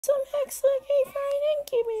Some hexagate for an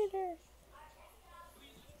incubator.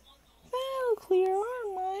 That'll clear our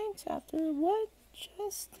minds after what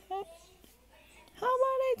just happened. How about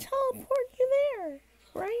I teleport you there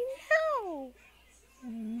right now?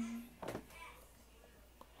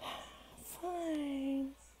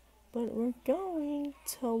 Fine, but we're going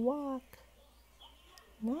to walk,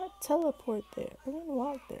 not teleport there. We're going to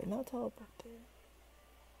walk there, not teleport there.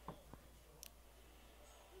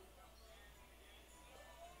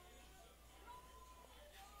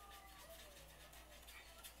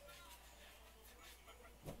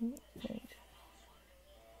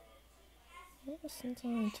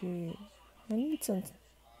 I need some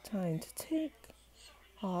time to take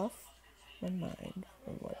off my mind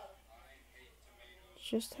from what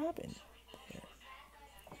just happened there.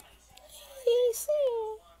 Hey,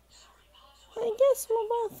 see, I guess we'll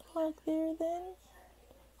both walk there then.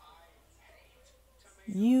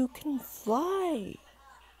 You can fly.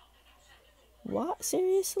 What?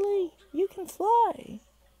 Seriously? You can fly?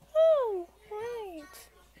 Oh, right.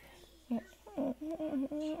 Alright.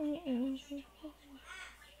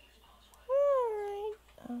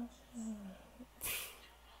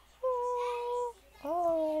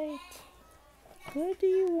 Alright. What do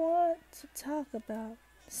you want to talk about?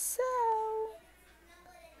 So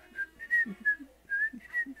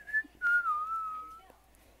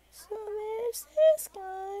there's this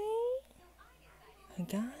guy. A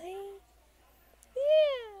guy?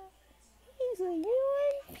 Yeah. He's a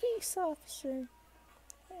UN peace officer.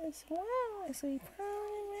 As well as a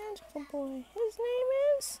proud magical boy. His name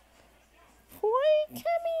is Timmy.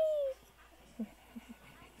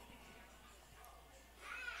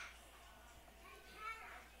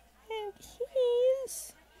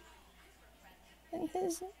 And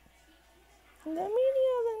he's the meaning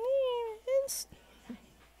of the name is,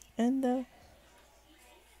 and the,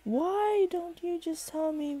 why don't you just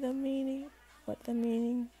tell me the meaning, what the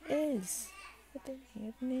meaning is, what the meaning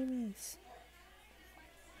of the name is?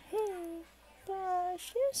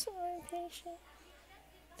 Gosh, you're so impatient.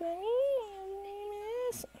 The meaning of the name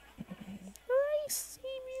is I see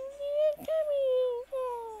beauty coming.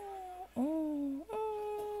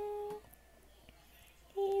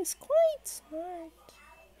 He's quite smart.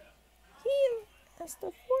 He has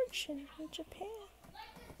the fortune in Japan.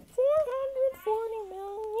 440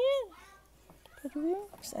 million yen. But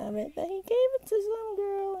rumors have it that he gave it to some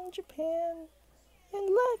girl in Japan and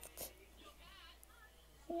left.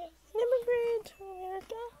 And immigrated to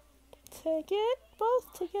America to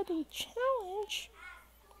get a challenge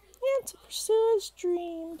and to pursue his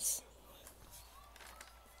dreams.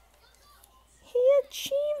 He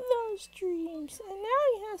achieved those dreams, and now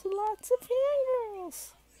he has lots of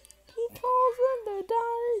fangirls. He calls them the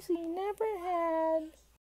daughters he never had.